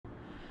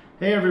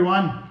Hey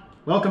everyone,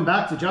 welcome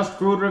back to Just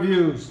Food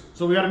Reviews.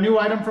 So we got a new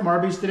item from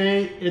Arby's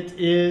today. It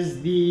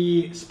is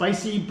the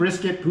spicy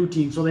brisket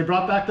poutine. So they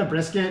brought back the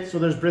brisket. So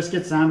there's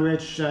brisket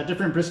sandwich,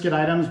 different brisket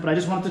items, but I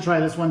just wanted to try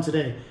this one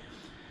today.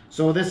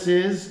 So this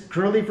is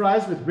curly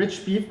fries with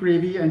rich beef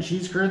gravy and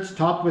cheese curds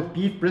topped with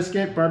beef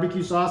brisket,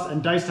 barbecue sauce,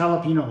 and diced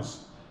jalapenos.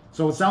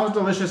 So it sounds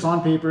delicious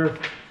on paper.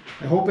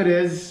 I hope it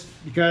is,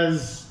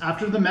 because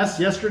after the mess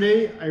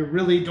yesterday, I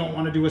really don't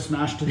want to do a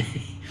smash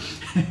today.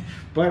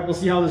 But we'll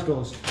see how this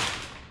goes.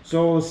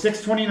 So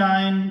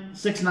 $6.29,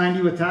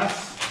 $6.90 with tax.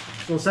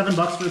 So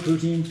 $7 for the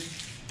poutine.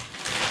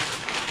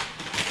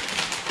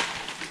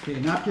 Okay,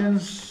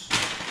 napkins,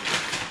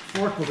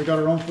 fork, well, we got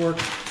our own fork.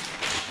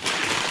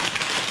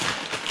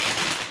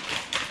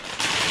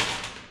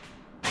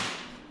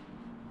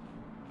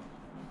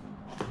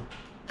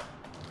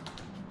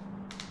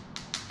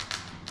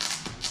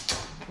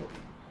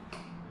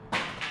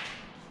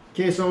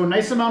 Okay, so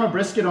nice amount of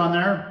brisket on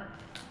there.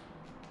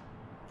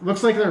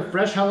 Looks like they're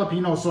fresh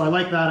jalapenos, so I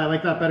like that. I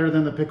like that better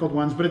than the pickled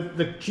ones, but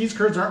the cheese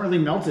curds aren't really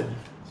melted.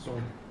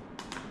 So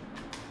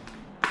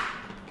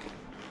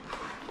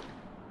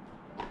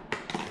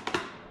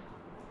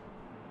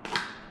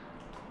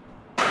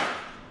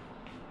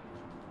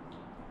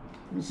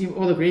let me see.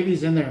 Oh, the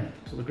gravy's in there.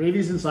 So the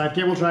gravy's inside.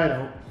 Okay, we'll try it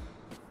out.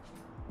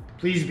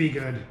 Please be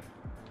good.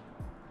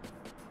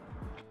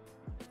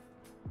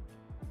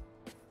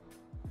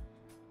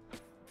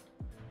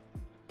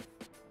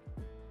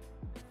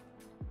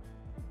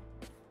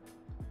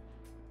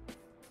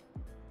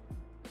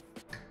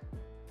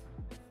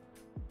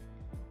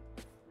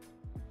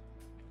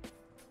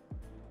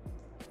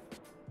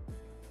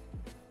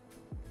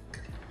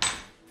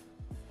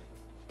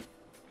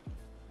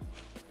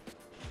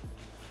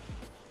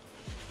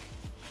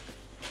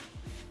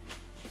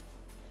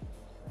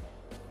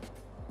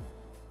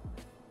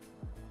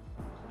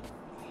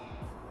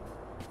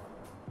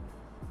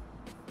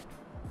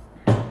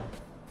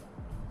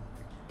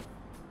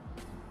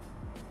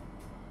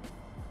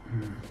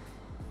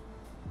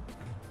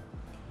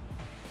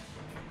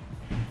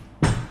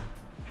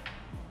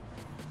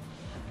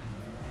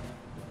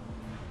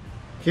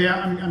 Okay,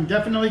 I'm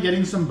definitely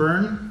getting some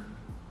burn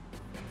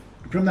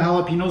from the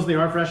jalapenos. They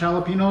are fresh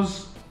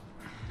jalapenos.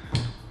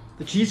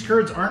 The cheese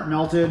curds aren't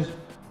melted.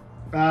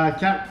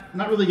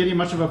 Not really getting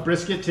much of a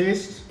brisket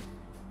taste.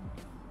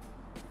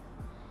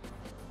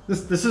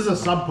 This is a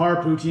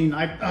subpar poutine.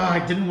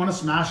 I didn't want to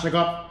smash. I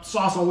got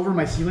sauce all over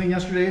my ceiling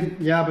yesterday.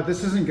 Yeah, but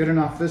this isn't good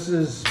enough. This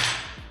is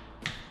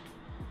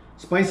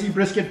spicy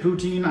brisket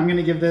poutine. I'm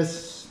gonna give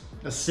this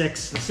a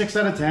 6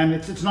 out of 10.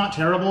 It's not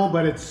terrible,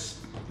 but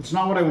it's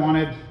not what I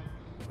wanted.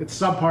 It's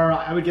subpar.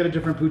 I would get a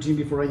different poutine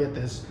before I get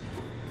this.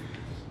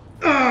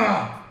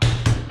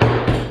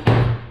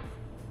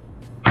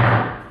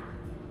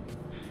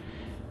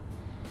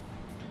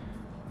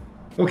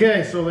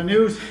 Okay, so the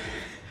news,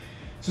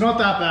 it's not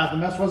that bad. The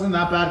mess wasn't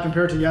that bad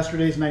compared to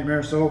yesterday's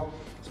nightmare. So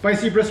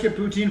spicy brisket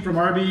poutine from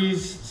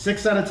Arby's,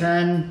 6 out of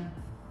 10.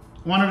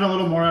 Wanted a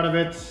little more out of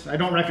it. I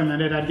don't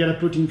recommend it. I'd get a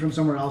poutine from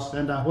somewhere else,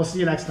 and we'll see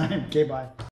you next time. Okay, bye.